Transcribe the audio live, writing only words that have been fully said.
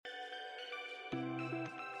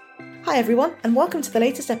Hi everyone, and welcome to the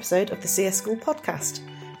latest episode of the CS School podcast.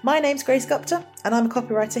 My name's Grace Gupta, and I'm a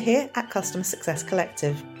copywriter here at Customer Success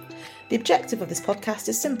Collective. The objective of this podcast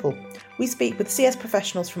is simple. We speak with CS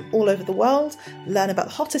professionals from all over the world, learn about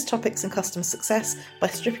the hottest topics in customer success by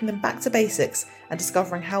stripping them back to basics and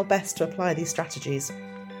discovering how best to apply these strategies.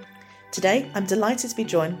 Today, I'm delighted to be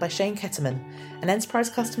joined by Shane Ketterman, an Enterprise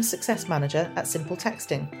Customer Success Manager at Simple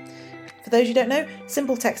Texting. For those who don't know,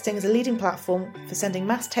 Simple Texting is a leading platform for sending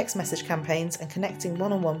mass text message campaigns and connecting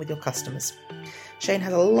one-on-one with your customers. Shane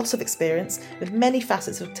has a lot of experience with many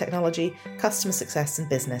facets of technology, customer success and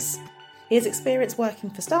business. He has experience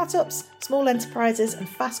working for startups, small enterprises and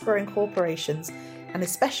fast-growing corporations, and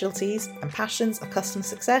his specialties and passions are customer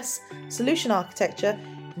success, solution architecture,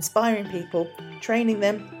 inspiring people, training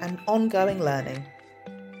them, and ongoing learning.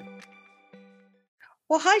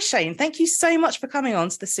 Well, hi, Shane. Thank you so much for coming on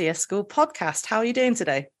to the CS School podcast. How are you doing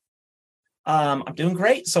today? I'm doing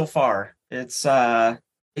great so far. It's a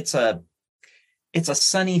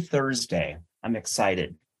sunny Thursday. I'm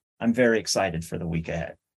excited. I'm very excited for the week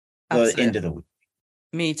ahead. The end of the week.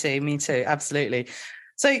 Me too. Absolutely.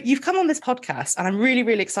 So you've come on this podcast and I'm really,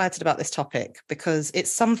 really excited about this topic because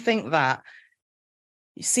it's something that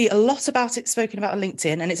you see a lot about it spoken about on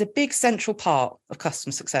LinkedIn, and it's a big central part of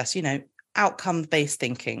customer success, outcome-based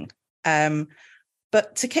thinking.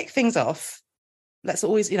 But to kick things off, let's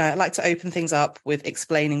always, I like to open things up with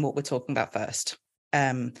explaining what we're talking about first.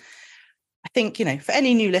 I think, for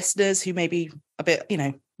any new listeners who maybe a bit,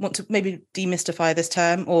 want to maybe demystify this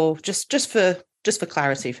term, or just for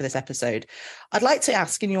clarity for this episode, I'd like to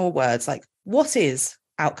ask in your words, what is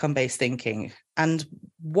outcome-based thinking and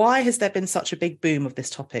why has there been such a big boom of this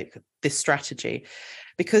topic, this strategy?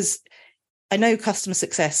 Because I know customer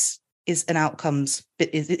success is in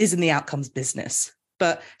the outcomes business,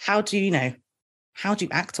 but how do you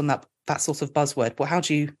act on that sort of buzzword? Well, how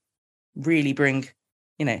do you really bring,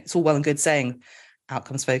 it's all well and good saying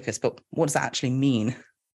outcomes focus, but what does that actually mean?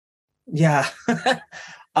 Yeah.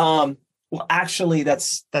 Well, actually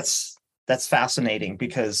that's fascinating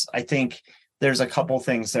because I think there's a couple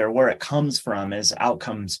things there. Where it comes from is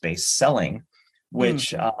outcomes-based selling,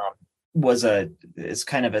 which is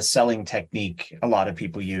kind of a selling technique a lot of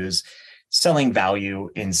people use, selling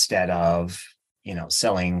value instead of,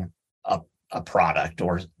 selling a product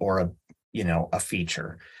or a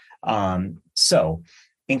feature. So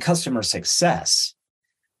in customer success,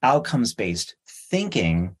 outcomes-based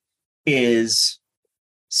thinking is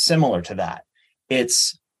similar to that.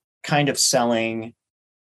 It's kind of selling,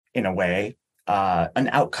 in a way, an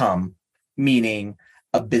outcome, meaning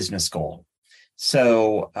a business goal.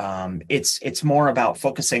 So it's more about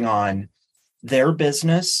focusing on their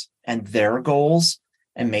business and their goals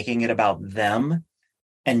and making it about them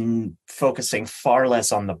and focusing far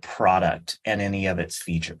less on the product and any of its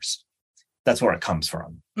features. That's where it comes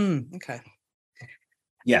from. Okay.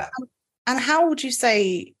 Yeah. And how would you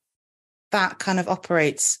say that kind of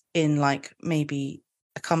operates in maybe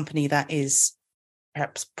a company that is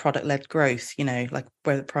perhaps product-led growth,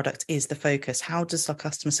 where the product is the focus? How does a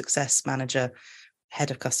customer success manager,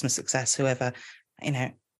 head of customer success, whoever,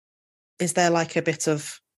 is there a bit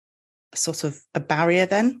of sort of a barrier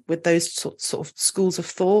then with those sort of schools of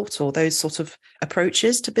thought or those sort of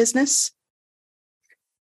approaches to business?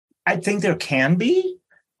 I think there can be,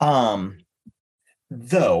 though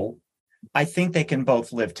I think they can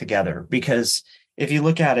both live together, because if you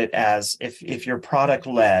look at it as if you're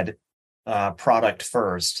product-led, product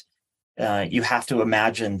first, you have to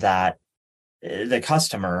imagine that the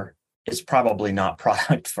customer is probably not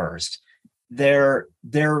product first. They're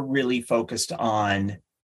really focused on,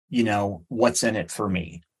 what's in it for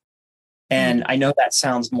me. And I know that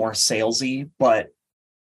sounds more salesy, but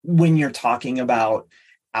when you're talking about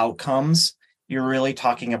outcomes, you're really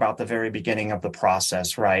talking about the very beginning of the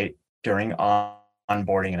process, right? During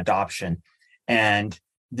onboarding and adoption. And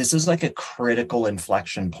this is a critical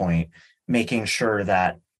inflection point, making sure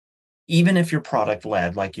that even if you're product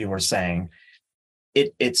led, like you were saying,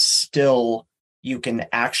 it's still, you can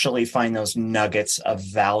actually find those nuggets of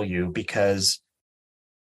value, because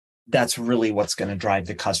that's really what's going to drive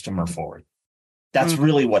the customer forward. That's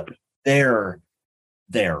really what they're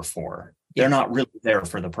there for. They're not really there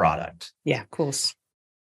for the product. Yeah, of course.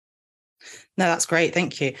 No, that's great.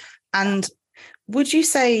 Thank you. And would you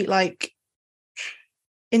say,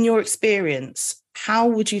 in your experience, how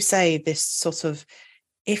would you say this sort of,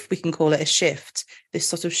 if we can call it a shift, this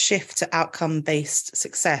sort of shift to outcome-based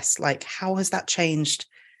success, how has that changed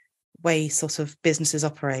way sort of businesses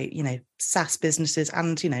operate, SaaS businesses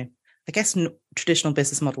and, I guess traditional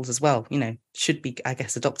business models as well, should be, I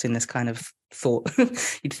guess, adopting this kind of thought,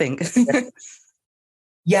 you'd think.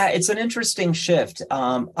 Yeah, it's an interesting shift.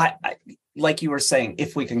 I like you were saying,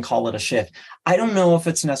 if we can call it a shift, I don't know if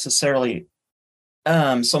it's necessarily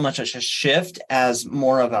so much as a shift as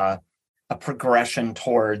more of a progression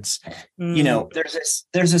towards, Mm,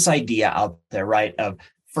 there's this idea out there, right, of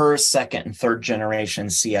first, second, and third generation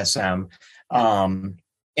CSM, yeah. um,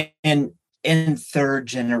 and third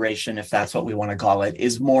generation, if that's what we want to call it,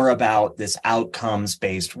 is more about this outcomes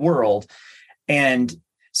based world. And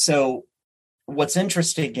so what's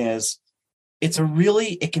interesting is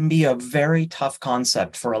it can be a very tough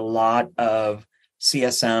concept for a lot of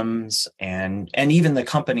CSMs and even the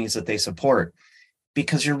companies that they support,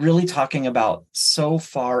 because you're really talking about so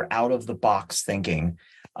far out of the box thinking.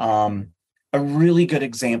 A really good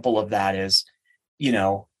example of that is, you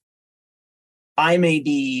know, I may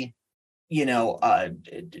be, a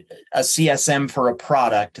CSM for a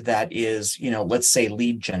product that is, let's say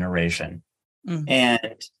lead generation. Mm,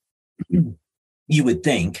 And you would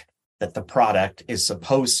think that the product is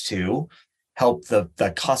supposed to help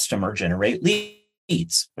the customer generate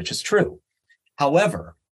leads, which is true.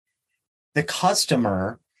 However, the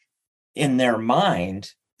customer in their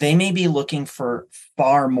mind, they may be looking for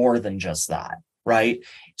far more than just that, right?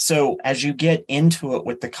 So as you get into it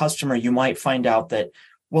with the customer, you might find out that,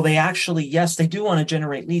 well, they actually, yes, they do want to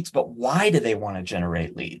generate leads, but why do they want to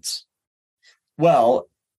generate leads? Well,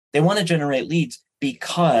 they want to generate leads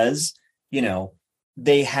because, you know,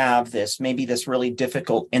 they have maybe this really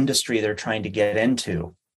difficult industry they're trying to get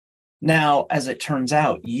into. Now, as it turns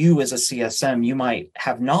out, you as a CSM, you might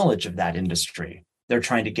have knowledge of that industry they're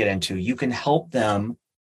trying to get into. You can help them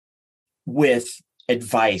with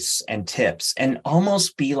advice and tips and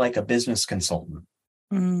almost be like a business consultant.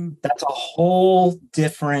 mm. That's a whole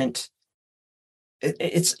different,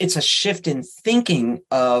 it's a shift in thinking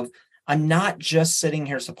of, I'm not just sitting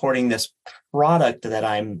here supporting this product that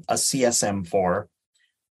I'm a CSM for.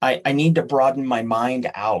 I need to broaden my mind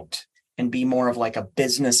out and be more of like a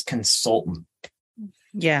business consultant.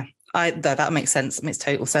 Yeah, that makes sense. It makes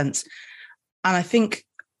total sense. And I think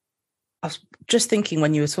I was just thinking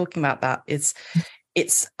when you were talking about that,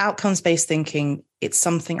 it's outcomes-based thinking. It's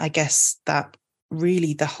something, I guess, that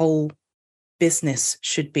really the whole business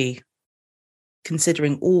should be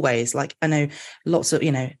considering always. Like, I know lots of,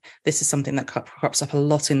 this is something that crops up a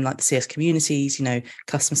lot in like the CS communities.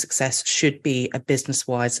 Customer success should be a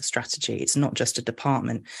business-wise strategy. It's not just a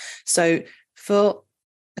department. So for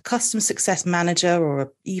a customer success manager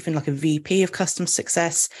or even like a VP of customer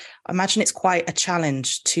success, I imagine it's quite a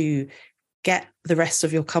challenge to get the rest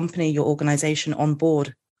of your company, your organization on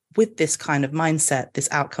board with this kind of mindset, this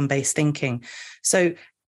outcome-based thinking. So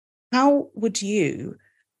how would you,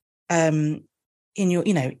 in your,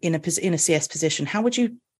 in a CS position, how would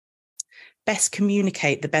you best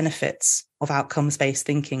communicate the benefits of outcomes-based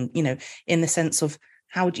thinking, in the sense of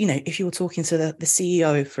how would, if you were talking to the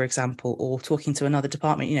CEO, for example, or talking to another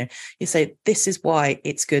department, you say, this is why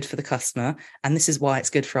it's good for the customer and this is why it's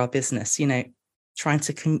good for our business, trying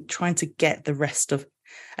to get the rest of,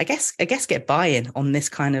 I guess get buy-in on this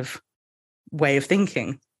kind of way of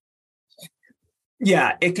thinking.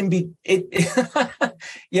 Yeah, it can be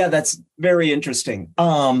yeah, that's very interesting.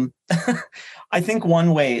 I think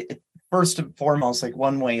one way, first and foremost, like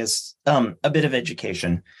one way is a bit of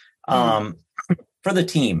education for the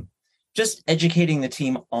team, just educating the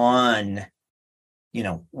team on,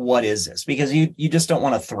 what is this? Because you just don't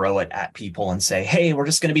want to throw it at people and say, hey, we're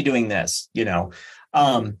just going to be doing this,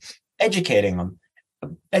 educating them.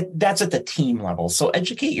 That's at the team level. So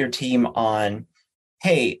educate your team on,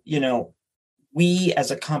 hey, we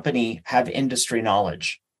as a company have industry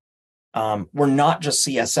knowledge. We're not just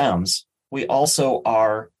CSMs. We also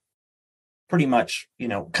are pretty much,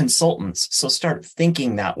 consultants. So start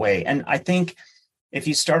thinking that way. And I think if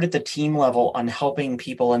you start at the team level on helping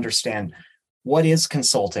people understand what is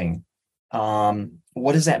consulting,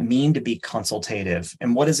 what does that mean to be consultative,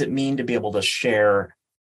 and what does it mean to be able to share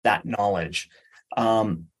that knowledge?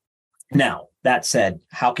 Now, that said,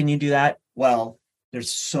 how can you do that? Well,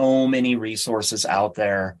 there's so many resources out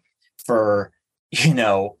there for,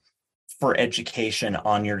 for education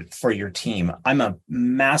for your team. I'm a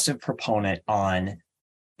massive proponent on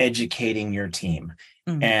educating your team.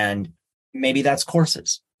 And maybe that's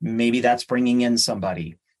courses. Maybe that's bringing in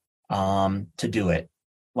somebody to do it,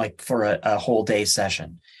 like for a whole day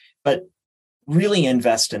session. But really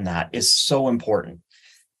invest in that is so important.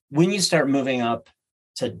 When you start moving up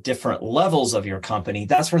to different levels of your company,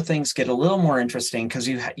 that's where things get a little more interesting, because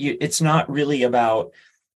it's not really about,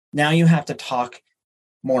 now you have to talk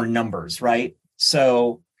more numbers, right?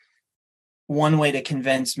 So one way to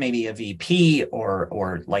convince maybe a VP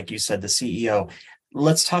or like you said, the CEO,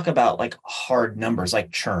 let's talk about like hard numbers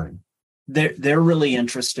like churn. They're really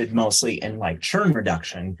interested mostly in like churn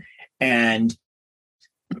reduction and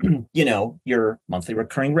your monthly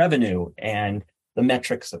recurring revenue and the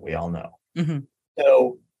metrics that we all know. Mm-hmm.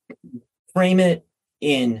 So frame it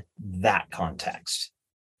in that context.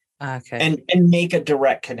 Okay. And make a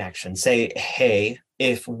direct connection. Say, hey,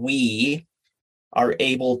 if we are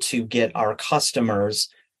able to get our customers,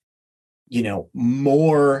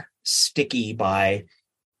 more sticky by,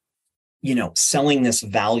 selling this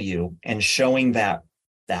value and showing that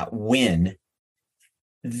win,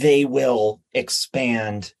 they will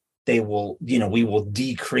expand. They will, we will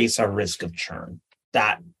decrease our risk of churn.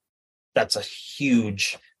 That's a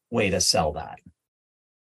huge way to sell that.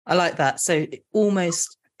 I like that. So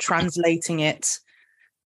almost translating it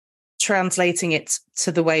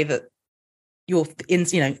to the way that you're in,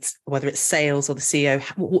 whether it's sales or the CEO,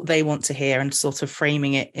 what they want to hear, and sort of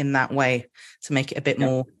framing it in that way to make it a bit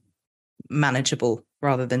more manageable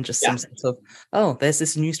rather than just some sort of, oh, there's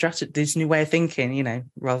this new strategy, this new way of thinking,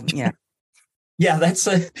 rather than,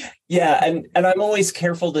 Yeah, and I'm always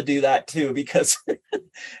careful to do that too, because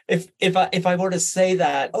if I were to say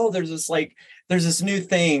that, oh, there's this new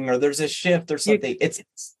thing or there's a shift or something,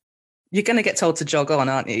 you're going to get told to jog on,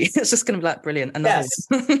 aren't you? It's just going to be like, brilliant, another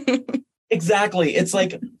one. Exactly. It's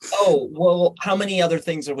like, oh, well, how many other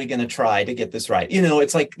things are we going to try to get this right?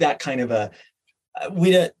 It's like that kind of a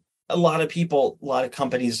lot of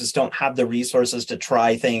companies just don't have the resources to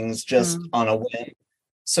try things just on a whim.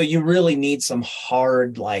 So you really need some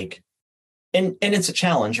hard, and it's a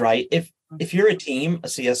challenge, right? If you're a team, a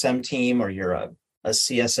CSM team, or you're a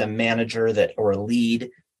CSM manager or a lead,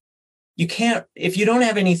 you can't, if you don't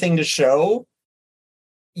have anything to show,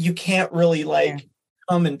 you can't really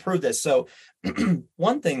come and prove this. So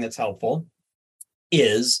one thing that's helpful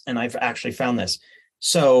is, and I've actually found this,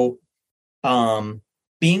 so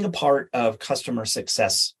being a part of customer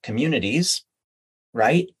success communities,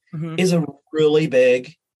 right, is a really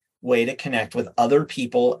big way to connect with other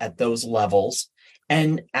people at those levels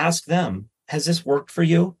and ask them, has this worked for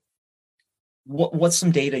you? What's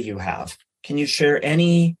some data you have? Can you share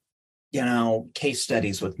any, case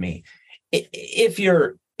studies with me? If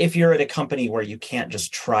you're at a company where you can't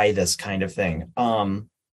just try this kind of thing,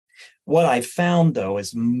 what I've found though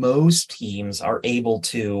is most teams are able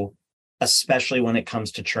to, especially when it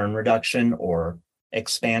comes to churn reduction or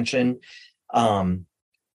expansion,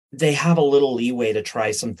 they have a little leeway to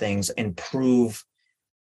try some things and prove,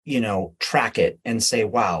 track it and say,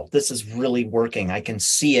 wow, this is really working. I can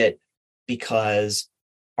see it because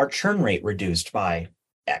our churn rate reduced by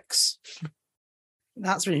X.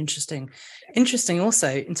 That's really interesting. Interesting also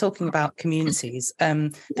in talking about communities.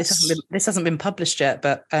 This hasn't been published yet,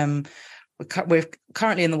 but we're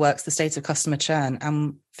currently in the works, the state of customer churn.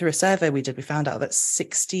 And through a survey we did, we found out that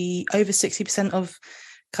over 60% of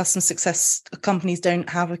customer success companies don't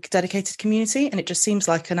have a dedicated community, and it just seems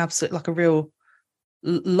like an absolute, a real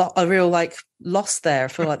loss there. I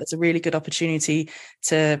feel like there's a really good opportunity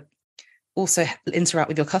to also interact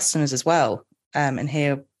with your customers as well, and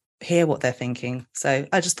hear what they're thinking. So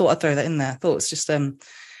I just thought I'd throw that in there. I thought it's just we're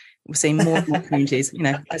seeing more and more communities,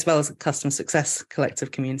 as well as a customer success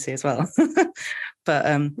collective community as well. But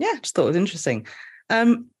just thought it was interesting.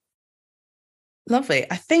 Lovely.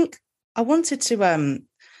 I think I wanted to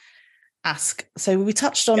ask, so we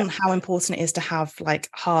touched on how important it is to have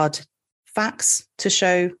hard facts to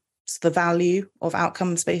show the value of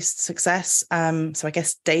outcomes-based success. So I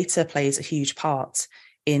guess data plays a huge part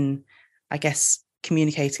in,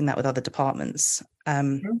 communicating that with other departments.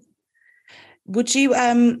 Would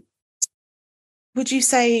you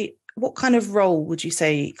say, what kind of role would you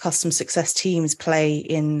say customer success teams play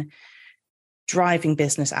in driving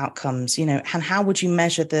business outcomes, and how would you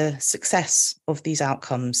measure the success of these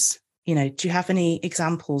outcomes? Do you have any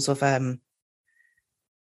examples of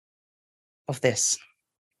this?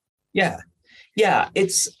 Yeah.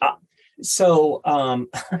 It's so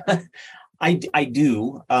I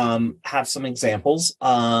do have some examples.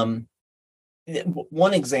 One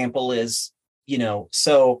example is,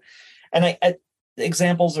 and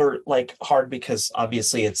examples are hard because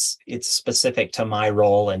obviously it's specific to my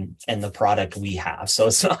role and the product we have. So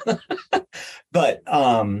it's not, but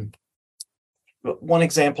one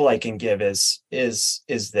example I can give is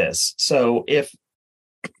this. So if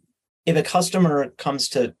a customer comes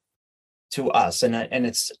to us and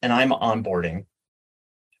I'm onboarding,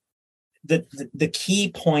 the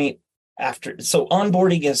key point after, so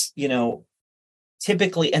onboarding is,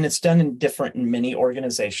 typically, and it's done in many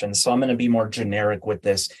organizations. So I'm going to be more generic with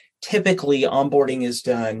this. Typically onboarding is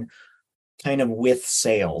done kind of with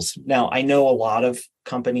sales. Now I know a lot of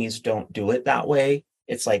companies don't do it that way.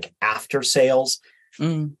 It's like after sales.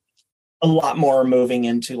 Mm. A lot more are moving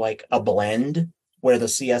into like a blend where the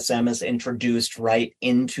CSM is introduced right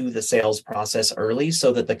into the sales process early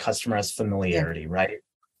so that the customer has familiarity, right?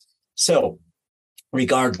 So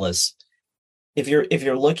regardless, if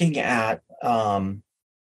you're looking at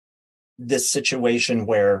this situation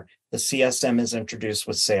where the CSM is introduced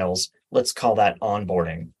with sales, let's call that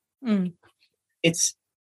onboarding. Mm. It's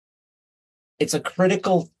a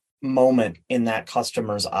critical moment in that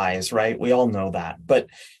customer's eyes, right? We all know that, but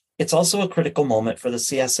it's also a critical moment for the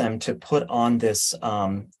CSM to put on this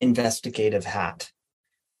investigative hat,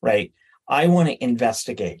 right? I want to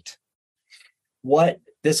investigate what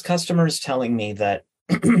this customer is telling me that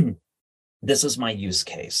this is my use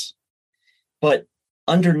case, but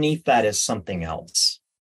underneath that is something else.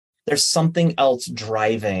 There's something else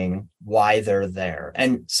driving why they're there.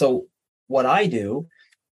 And so what I do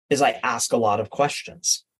is I ask a lot of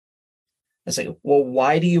questions. I say, well,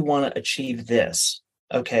 why do you want to achieve this?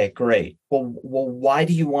 Okay, great. Well, why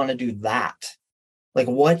do you want to do that? Like,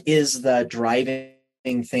 what is the driving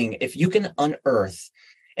thing? If you can unearth,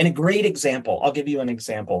 and a great example, I'll give you an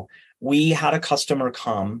example. We had a customer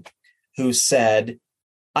come who said,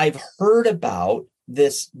 I've heard about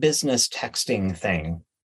this business texting thing.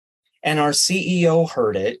 And our CEO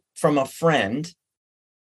heard it from a friend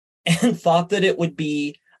and thought that it would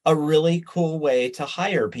be a really cool way to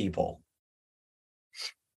hire people.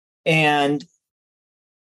 And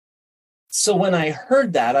so when I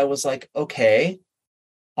heard that, I was like, okay,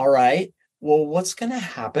 all right, well, what's going to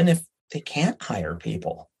happen if they can't hire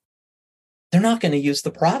people? They're not going to use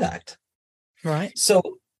the product. Right. So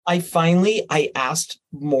I asked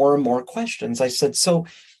more and more questions. I said, so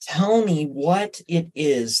tell me what it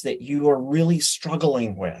is that you are really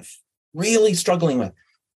struggling with.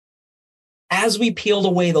 As we peeled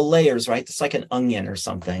away the layers, right? It's like an onion or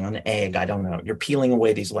something, an egg, I don't know. You're peeling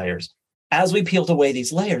away these layers. As we peeled away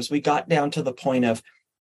these layers, we got down to the point of,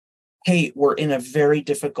 hey, we're in a very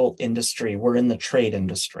difficult industry. We're in the trade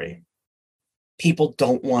industry. People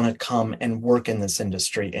don't want to come and work in this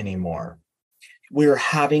industry anymore. We're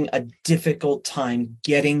having a difficult time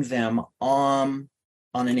getting them on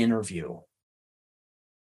an interview.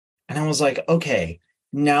 And I was like, okay,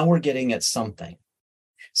 now we're getting at something.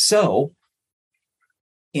 So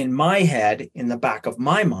in my head, in the back of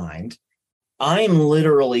my mind, I'm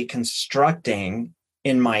literally constructing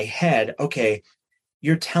in my head, okay,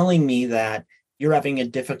 you're telling me that you're having a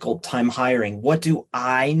difficult time hiring. What do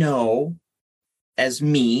I know as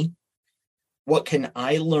me? What can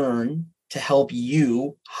I learn to help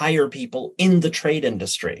you hire people in the trade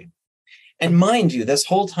industry? And mind you, this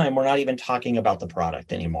whole time, we're not even talking about the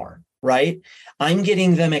product anymore, right? I'm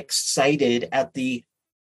getting them excited at the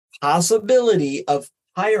possibility of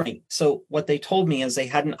hiring. So what they told me is they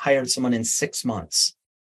hadn't hired someone in 6 months.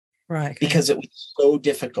 Right. Okay. Because it was so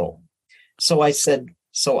difficult. So I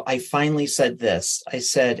finally said this. I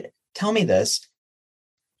said, tell me this.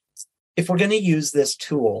 If we're going to use this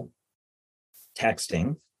tool,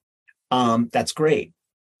 texting, that's great.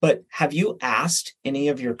 But have you asked any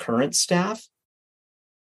of your current staff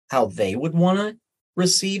how they would want to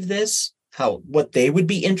receive this? What they would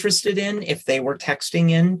be interested in if they were texting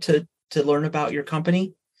in to learn about your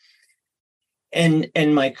company? And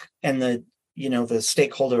the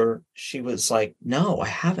stakeholder, she was like, no, I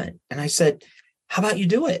haven't. And I said, how about you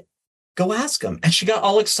do it? Go ask them. And she got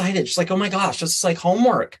all excited. She's like, oh my gosh, this is like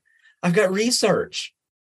homework. I've got research.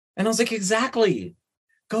 And I was like, exactly.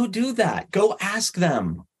 Go do that. Go ask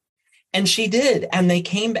them. And she did. And they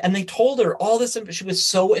came and they told her all this. She was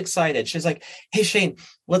so excited. She's like, hey, Shane,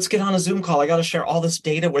 let's get on a Zoom call. I got to share all this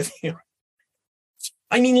data with you.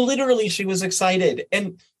 I mean, literally, she was excited.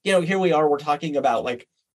 And, here we are, we're talking about like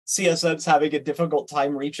CSMs having a difficult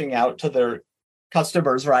time reaching out to their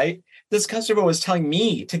customers, right? This customer was telling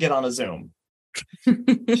me to get on a Zoom.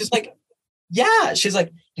 She's like, yeah. She's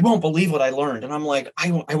like, you won't believe what I learned. And I'm like,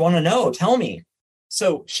 I want to know. Tell me.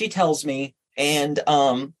 So she tells me, and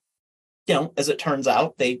as it turns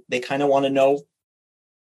out, they kind of want to know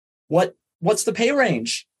what's the pay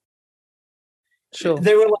range. Sure.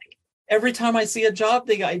 They were like, every time I see a job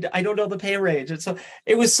thing, I don't know the pay range. And so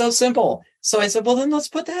it was so simple. So I said, well, then let's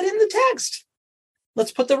put that in the text.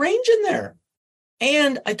 Let's put the range in there.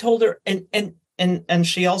 And I told her, and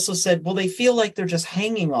she also said, well, they feel like they're just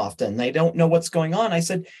hanging often. They don't know what's going on. I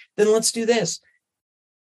said, then let's do this.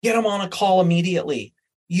 Get them on a call immediately.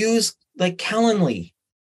 Use like Calendly.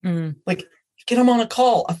 Like get them on a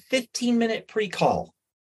call, a 15-minute pre-call.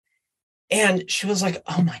 And she was like,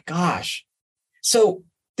 oh my gosh. So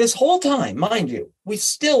this whole time, mind you, we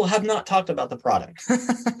still have not talked about the product.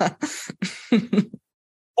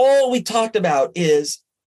 all we talked about is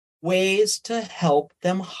ways to help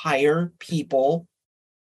them hire people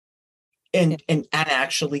and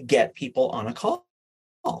actually get people on a call.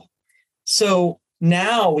 So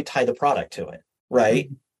now we tie the product to it, right?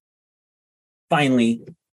 Mm-hmm. Finally,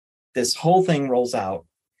 this whole thing rolls out,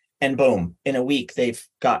 and boom, in a week, they've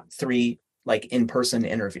got 3 like in-person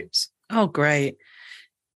interviews. Oh, great.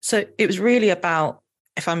 So it was really about,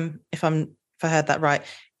 if I heard that right,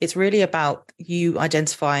 it's really about you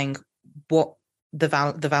identifying what the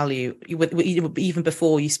value, even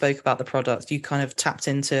before you spoke about the product, you kind of tapped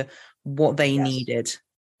into what they needed,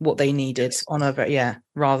 on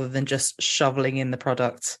rather than just shoveling in the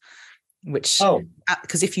product, which,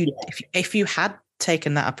 because if you had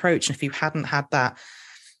taken that approach, and if you hadn't had that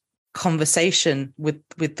conversation with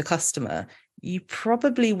the customer, you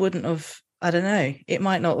probably wouldn't have, I don't know, it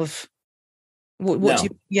might not have.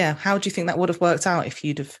 How do you think that would have worked out if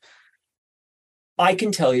you'd have? I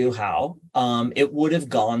can tell you how. It would have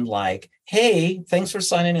gone like, hey, thanks for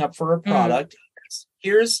signing up for a product.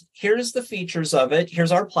 Here's the features of it.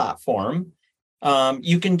 Here's our platform.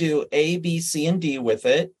 You can do A, B, C, and D with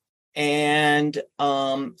it. And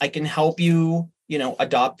I can help you,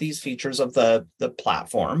 adopt these features of the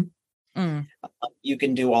platform. You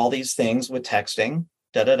can do all these things with texting,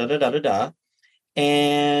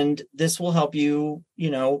 and this will help you,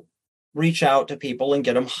 reach out to people and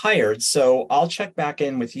get them hired. So I'll check back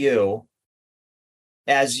in with you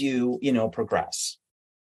as you, progress.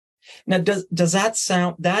 Now, does that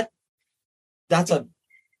sound that's a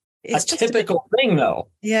typical thing though?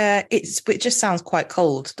 Yeah, it just sounds quite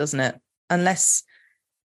cold, doesn't it? Unless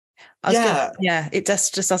it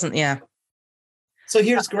just doesn't. Yeah. So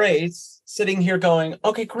here's Grace sitting here going,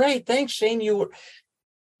 okay, great, thanks, Shane. You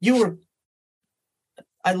were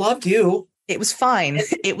I loved you. It was fine.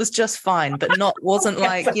 It was just fine, but wasn't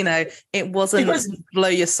like, it wasn't blow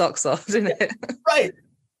your socks off, didn't it? Right.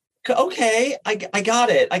 Okay, I got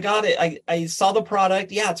it. I saw the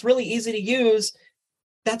product. Yeah, it's really easy to use.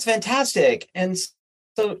 That's fantastic. And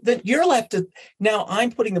so then you're left to, now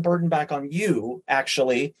I'm putting the burden back on you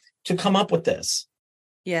actually to come up with this.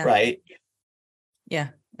 Yeah. Right. Yeah.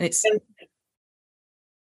 It's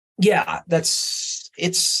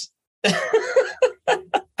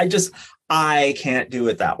I can't do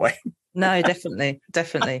it that way. No, definitely.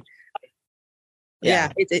 Yeah.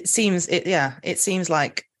 It seems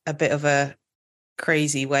like a bit of a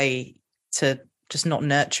crazy way to just not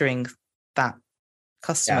nurturing that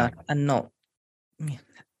customer and not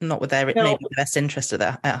with their maybe the best interest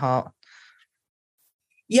at heart.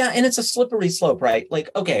 Yeah, and it's a slippery slope, right? Like,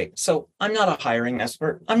 okay, so I'm not a hiring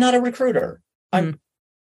expert. I'm not a recruiter. I'm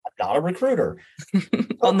not a recruiter.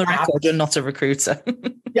 On the record, you're not a recruiter.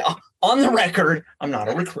 Yeah, on the record, I'm not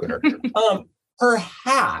a recruiter.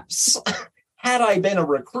 Perhaps had I been a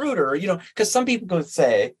recruiter, because some people could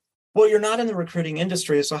say, well, you're not in the recruiting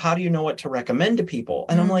industry, so how do you know what to recommend to people?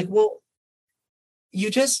 And I'm like, well, you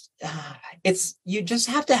just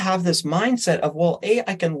have to have this mindset of, well, A,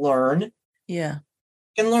 I can learn. Yeah.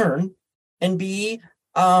 I can learn. And B,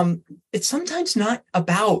 it's sometimes not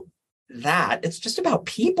about that. It's just about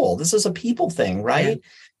people. This is a people thing, right?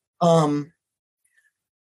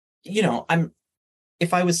 Yeah.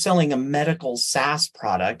 If I was selling a medical SaaS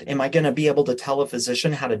product, am I going to be able to tell a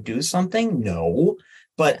physician how to do something? No,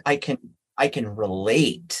 but I can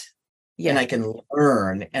relate, and I can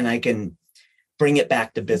learn, and I can bring it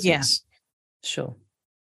back to business. Yeah. Sure.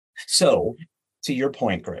 So to your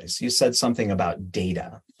point, Grace, you said something about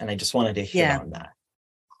data, and I just wanted to hit on that.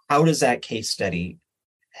 How does that case study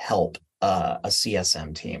help a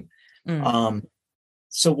CSM team?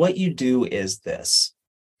 So what you do is this.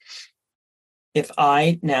 If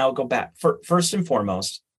I now go back, first and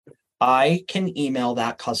foremost, I can email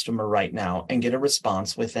that customer right now and get a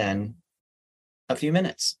response within a few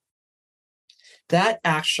minutes. That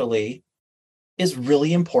actually is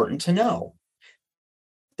really important to know.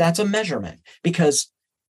 That's a measurement, because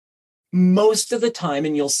most of the time,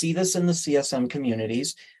 and you'll see this in the CSM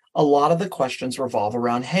communities, a lot of the questions revolve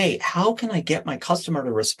around, hey, how can I get my customer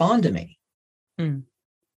to respond to me?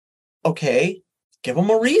 Okay, give them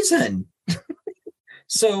a reason.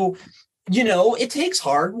 So, it takes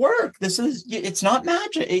hard work. It's not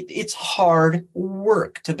magic. It's hard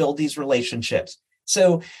work to build these relationships.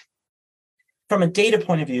 So from a data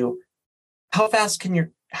point of view, how fast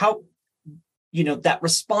can that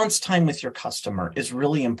response time with your customer is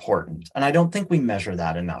really important. And I don't think we measure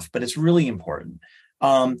that enough, but it's really important.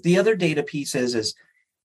 The other data piece is,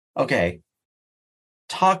 okay,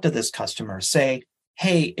 talk to this customer. Say,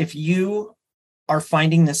 hey, if you are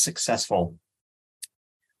finding this successful,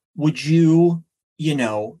 would you,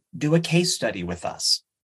 do a case study with us?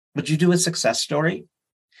 Would you do a success story?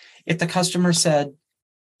 If the customer said,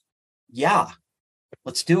 yeah,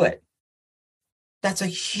 let's do it, that's a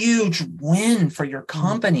huge win for your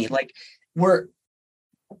company. Like, we're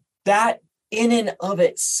that in and of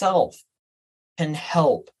itself can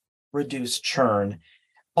help reduce churn.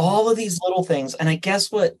 All of these little things. And I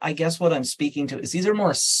guess what I'm speaking to is these are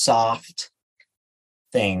more soft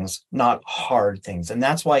things, not hard things. And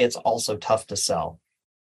that's why it's also tough to sell.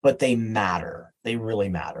 But they matter. They really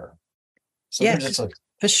matter. So Yeah, they're just like,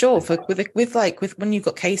 for sure. With when you've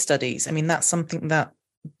got case studies, I mean, that's something that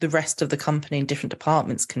the rest of the company in different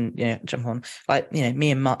departments can, jump on. Like,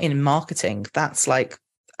 me in marketing, that's like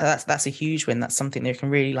that's a huge win. That's something they can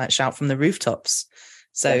really like shout from the rooftops.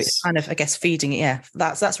 So it's yes. kind of, I guess, feeding it. Yeah,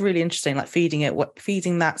 that's really interesting. Like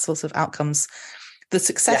feeding that sort of outcomes, the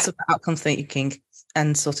success of the outcomes thinking,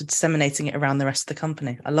 and sort of disseminating it around the rest of the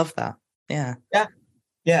company. I love that. Yeah. Yeah.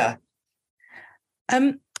 Yeah.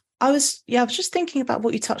 I was just thinking about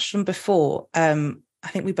what you touched on before. I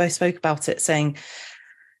think we both spoke about it, saying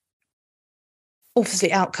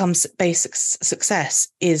obviously outcomes-based success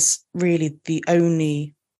is really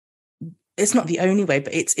it's not the only way,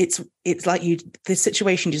 but it's like the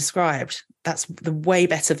situation you described, that's the way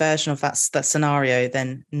better version of that scenario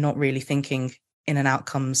than not really thinking in an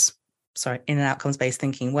outcomes-based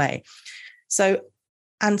thinking way. So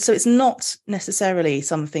it's not necessarily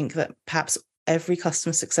something that perhaps every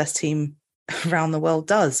customer success team around the world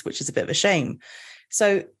does, which is a bit of a shame.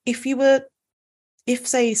 So if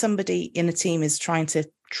say somebody in a team is trying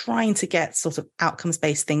to get sort of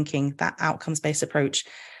outcomes-based thinking, that outcomes-based approach,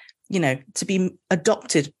 to be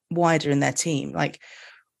adopted wider in their team, like,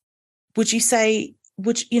 would you say,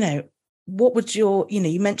 what would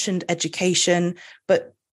you mentioned education,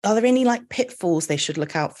 but are there any like pitfalls they should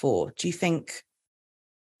look out for, do you think,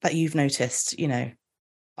 that you've noticed?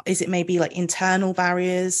 Is it maybe like internal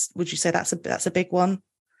barriers? Would you say that's a big one?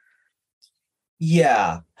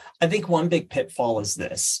 Yeah. I think one big pitfall is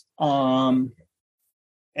this. And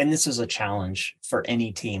this is a challenge for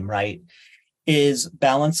any team, right? Is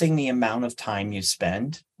balancing the amount of time you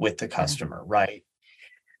spend with the customer, right?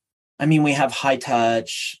 I mean, we have high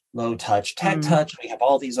touch, low touch, tech touch. We have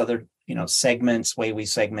all these other, segments, way we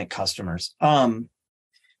segment customers.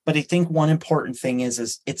 But I think one important thing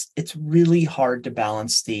is it's really hard to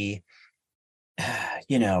balance the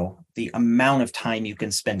amount of time you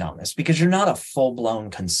can spend on this, because you're not a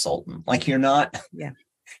full-blown consultant. Like, you're not,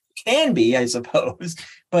 can be, I suppose,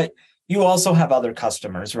 but you also have other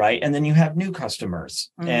customers, right? And then you have new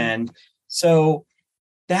customers. And so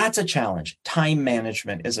that's a challenge. Time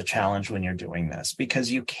management is a challenge when you're doing this,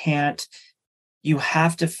 because you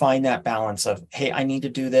have to find that balance of, hey, I need to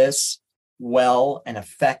do this well and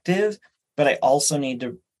effective, but I also need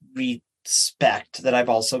to respect that I've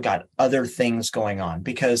also got other things going on.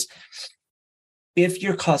 Because if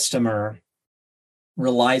your customer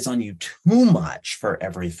relies on you too much for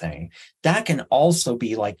everything, that can also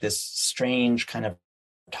be like this strange kind of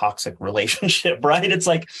toxic relationship, right? It's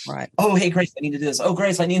like, right. Oh, hey, Grace, I need to do this. Oh,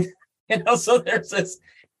 Grace, I need, so there's this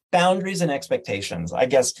boundaries and expectations, I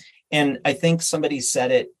guess. And I think somebody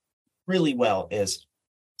said it really well, is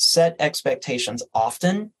set expectations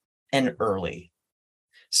often and early.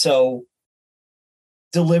 So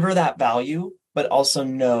deliver that value, but also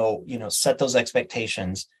set those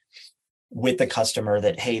expectations with the customer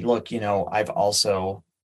that, hey, look, I've also,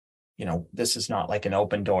 this is not like an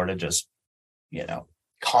open door to just,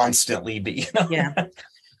 constantly be, that's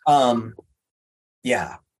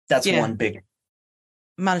one big.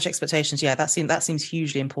 Manage expectations. Yeah, that seems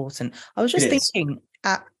hugely important. I was just thinking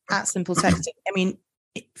at Simple Texting, I mean,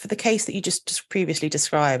 for the case that you just previously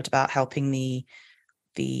described about helping the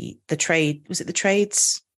trade, was it the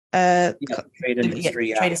trades? Trade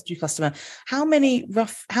industry, trade industry customer. How many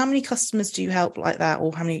customers do you help like that,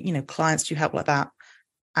 or how many clients do you help like that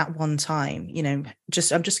at one time? I'm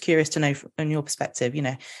just curious to know from your perspective.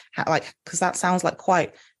 How, like, because that sounds like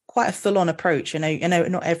quite a full-on approach. I know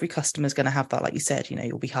not every customer is going to have that, like you said.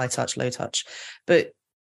 You'll be high touch, low touch, but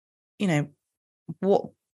what?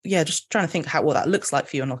 Yeah, just trying to think what that looks like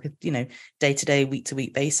for you on like a day-to-day,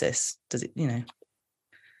 week-to-week basis. Does it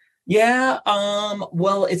Yeah.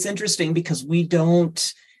 Well, it's interesting because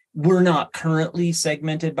we're not currently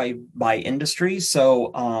segmented by industry.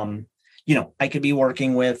 So, I could be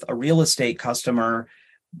working with a real estate customer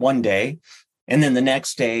one day, and then the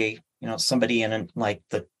next day, somebody in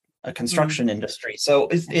a construction industry. So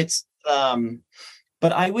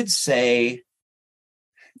but I would say,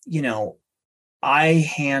 I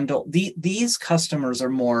handle these customers are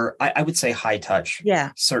more, I would say, high touch. Yeah.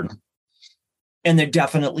 Certainly. And they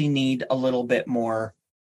definitely need a little bit more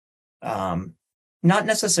not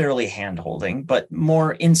necessarily hand holding, but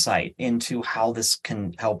more insight into how this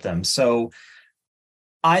can help them. So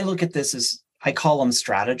I look at this as, I call them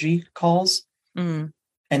strategy calls. Mm.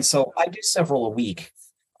 And so I do several a week,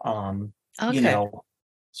 you Okay. know,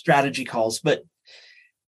 strategy calls. But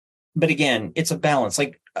again, it's a balance.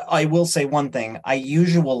 Like, I will say one thing, I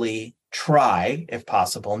usually try, if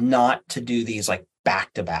possible, not to do these like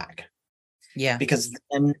back to back, Yeah, because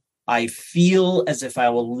then I feel as if I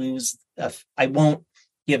will lose, I won't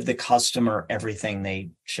give the customer everything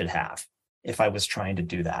they should have if I was trying to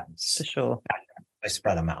do that. for sure. I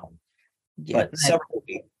spread them out, Yeah. but No, several.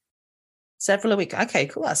 several a week. Okay,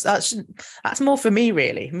 cool. That's more for me,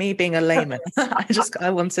 really. Me being a layman. I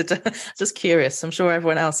wanted to just curious. I'm sure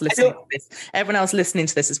everyone else listening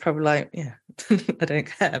to this is probably like, yeah, I don't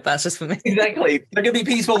care. But that's just for me. Exactly. There could be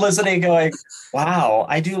people listening going, wow,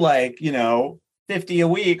 I do like, 50 a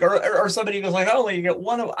week, or somebody goes like, oh, you get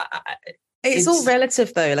one of, It's all it's,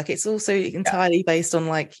 relative though. Like it's also yeah. entirely based on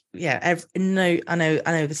like, yeah, no, I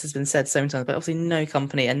know this has been said so many times, but obviously no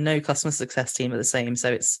company and no customer success team are the same.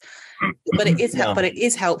 So but No. it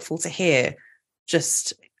is helpful to hear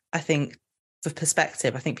just, I think, for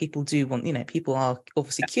perspective. I think people do want, people are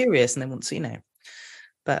obviously curious and they want to,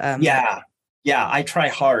 but Yeah, I try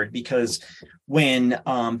hard, because when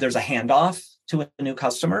there's a handoff to a new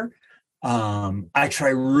customer, I try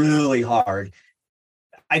really hard.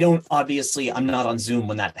 I'm not on Zoom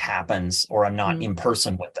when that happens, or I'm not in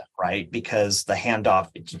person with them, right? Because the handoff,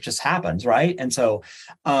 it just happens, right? And so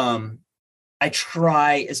I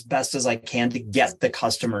try as best as I can to get the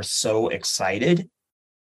customer so excited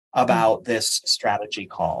about this strategy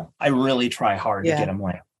call. I really try hard to get yeah, them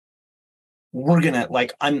like, we're gonna,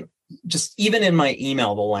 like, I'm just, even in my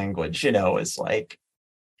email, the language, is like,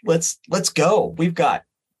 let's go. We've got,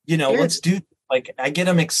 good. let's do, like, I get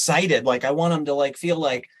them excited. Like, I want them to like feel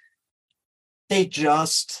like they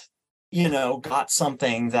just, got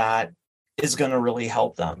something that is going to really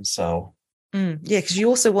help them. So Yeah, because you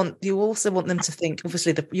also want them to think.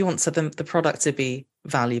 Obviously, you want the product to be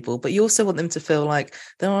valuable, but you also want them to feel like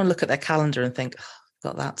they don't want to look at their calendar and think, oh,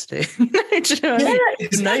 I've got that to do. Do you know what I yeah, mean?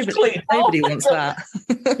 exactly. Nobody wants that.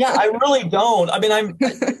 Yeah, I really don't. I mean,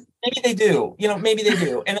 maybe they do, maybe they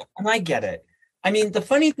do. And I get it. I mean, the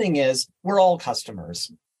funny thing is, we're all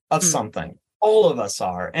customers of something. All of us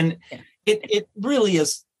are. And Yeah. it really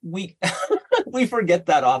is, we we forget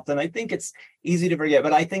that often. I think it's easy to forget,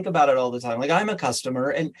 but I think about it all the time. Like, I'm a customer,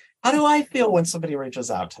 and how do I feel when somebody reaches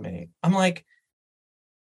out to me? I'm like,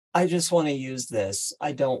 I just want to use this.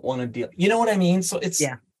 I don't want to deal. You know what I mean? So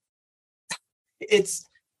Yeah. it's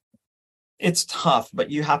it's tough, but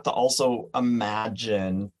you have to also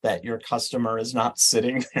imagine that your customer is not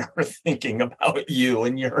sitting there thinking about you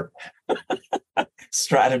and your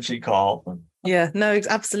strategy call. Yeah, no,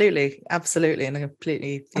 absolutely, absolutely, and I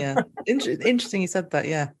completely, yeah. Interesting you said that,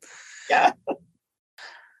 yeah. Yeah.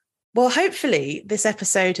 Well, hopefully this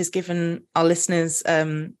episode has given our listeners, I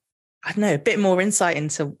don't know, a bit more insight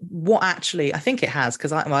into what actually, I think it has,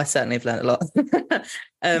 because I certainly have learned a lot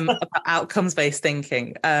about outcomes-based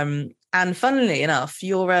thinking. And funnily enough,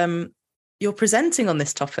 you're presenting on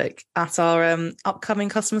this topic at our upcoming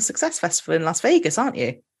Customer Success Festival in Las Vegas, aren't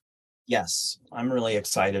you? Yes, I'm really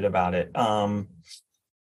excited about it.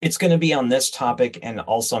 It's going to be on this topic, and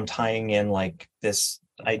also I'm tying in like this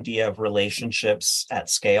idea of relationships at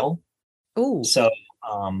scale. Oh, So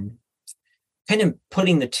kind of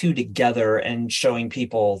putting the two together and showing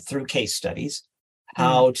people through case studies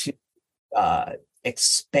how to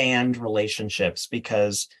expand relationships,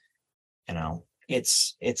 because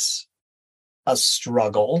it's a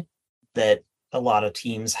struggle that a lot of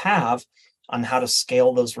teams have on how to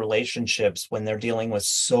scale those relationships when they're dealing with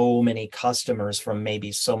so many customers from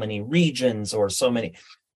maybe so many regions, or so many,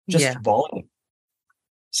 just yeah. volume.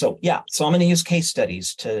 So I'm going to use case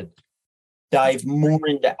studies to dive more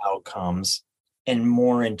into outcomes and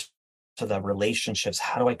more into the relationships.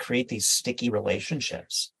 How do I create these sticky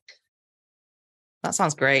relationships? That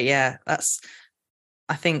sounds great. Yeah,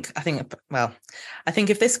 I think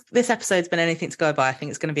if this episode's been anything to go by, I think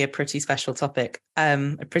it's going to be a pretty special topic, a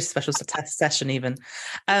pretty special test session even.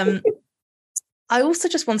 I also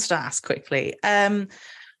just wanted to ask quickly,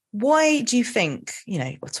 why do you think,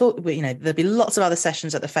 there'll be lots of other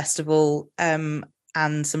sessions at the festival,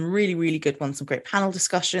 and some really, really good ones, some great panel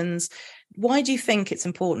discussions. Why do you think it's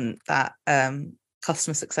important that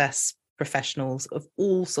customer success professionals of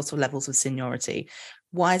all sorts of levels of seniority,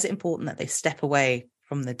 why is it important that they step away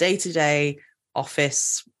from the day-to-day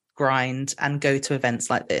office grind and go to events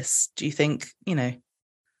like this? Do you think,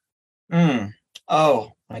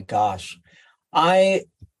 Oh my gosh. I'm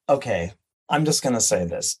just going to say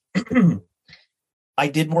this. I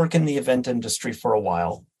did work in the event industry for a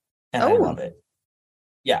while, and I love Oh, it.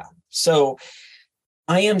 Yeah. So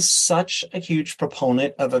I am such a huge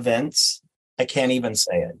proponent of events. I can't even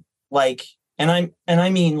say it. Like, and I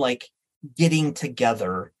mean like getting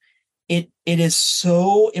together. It is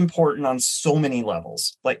so important on so many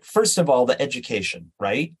levels. Like, first of all, the education,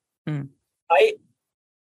 right? mm, I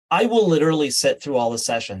I will literally sit through all the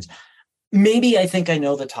sessions. Maybe I think I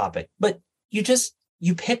know the topic, but you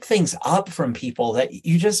pick things up from people that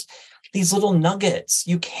you just these little nuggets.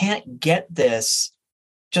 You can't get this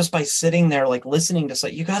just by sitting there like listening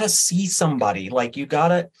to you got to see somebody, like you got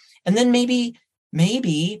to, and then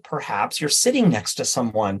maybe perhaps you're sitting next to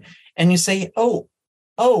someone and you say, oh,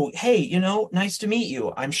 hey, nice to meet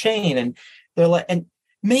you, I'm Shane. And they're like, and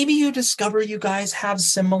maybe you discover you guys have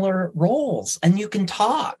similar roles and you can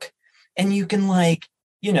talk and you can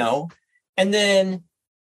and then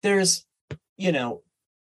there's you know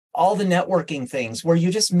all the networking things where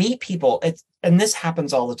you just meet people. And this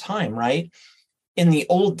happens all the time, right? In the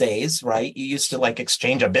old days, right, you used to like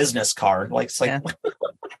exchange a business card. Like, it's like, yeah.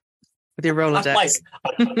 With your I'm like, Rolodex.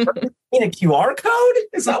 in a QR code?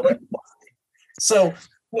 Is that what? So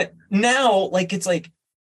but now, like, it's like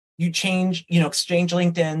you exchange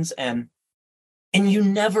LinkedIn's, and you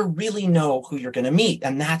never really know who you're going to meet.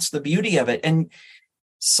 And that's the beauty of it. And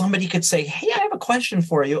somebody could say, hey, I have a question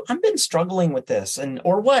for you. I've been struggling with this,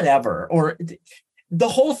 or whatever. Or the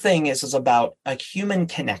whole thing is about a human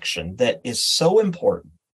connection that is so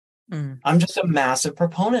important. I'm just a massive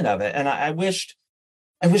proponent of it. And I wish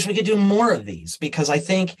we could do more of these, because I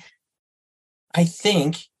think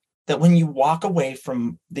that when you walk away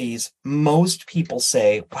from these, most people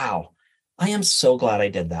say, wow, I am so glad I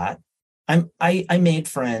did that. I made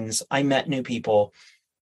friends. I met new people.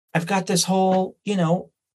 I've got this whole,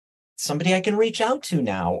 somebody I can reach out to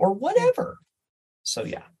now or whatever. So,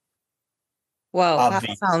 yeah. Well, that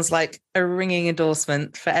sounds like a ringing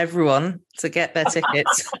endorsement for everyone to get their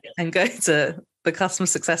tickets and go to the Customer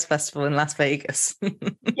Success Festival in Las Vegas.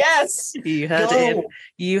 Yes. You heard it.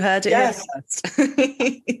 You heard it yes.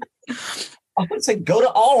 Here first. I would say go to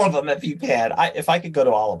all of them if you can. If I could go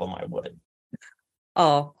to all of them, I would.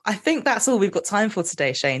 Oh, I think that's all we've got time for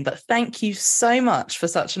today, Shane. But thank you so much for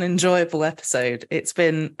such an enjoyable episode. It's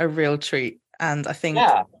been a real treat. And I think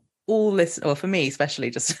all this, or for me especially,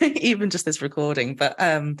 just even just this recording, but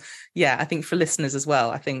I think for listeners as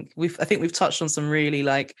well, I think we've touched on some really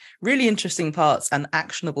interesting parts and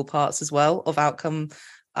actionable parts as well of outcomes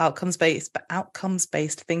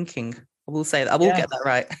based thinking. I will say that I will get that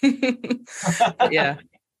right. Yeah.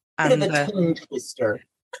 And the tongue twister.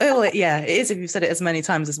 Oh yeah, it is if you've said it as many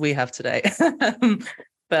times as we have today.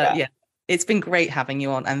 But yeah, it's been great having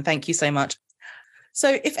you on, and thank you so much.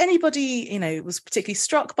 So if anybody, was particularly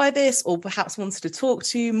struck by this, or perhaps wanted to talk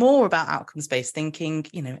to you more about outcomes-based thinking,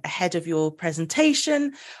 ahead of your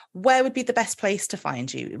presentation, where would be the best place to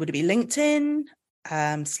find you? Would it be LinkedIn,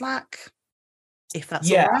 Slack? If that's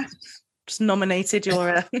all right. Just nominated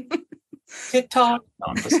your TikTok. No,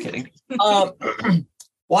 I'm just kidding.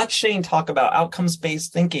 Watch Shane talk about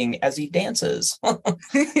outcomes-based thinking as he dances. No,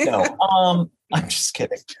 I'm just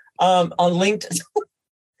kidding. On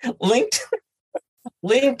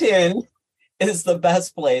LinkedIn is the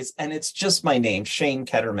best place, and it's just my name, Shane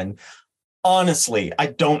Ketterman. Honestly, I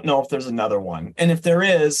don't know if there's another one, and if there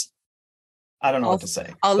is, I don't know what to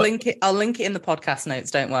say. I'll link it in the podcast notes.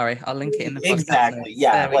 Don't worry, I'll link it in the podcast notes.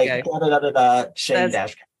 Yeah, like Shane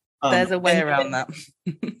dash. There's a way around that.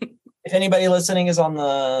 If anybody listening is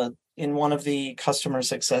in one of the customer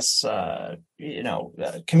success,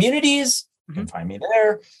 communities, you can find me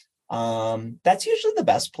there. That's usually the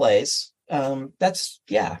best place. That's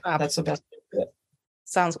the best.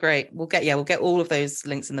 Sounds great. We'll get all of those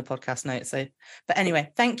links in the podcast notes. So, but anyway,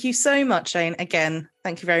 thank you so much, Shane. Again,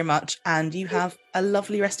 thank you very much. And you have a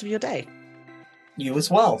lovely rest of your day. You as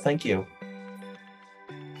well. Thank you.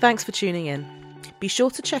 Thanks for tuning in. Be sure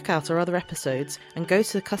to check out our other episodes and go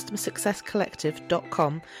to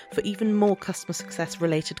customersuccesscollective.com for even more customer success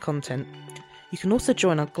related content. You can also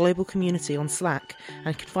join our global community on Slack, and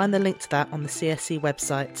you can find the link to that on the CSC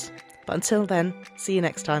website. But until then, see you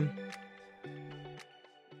next time.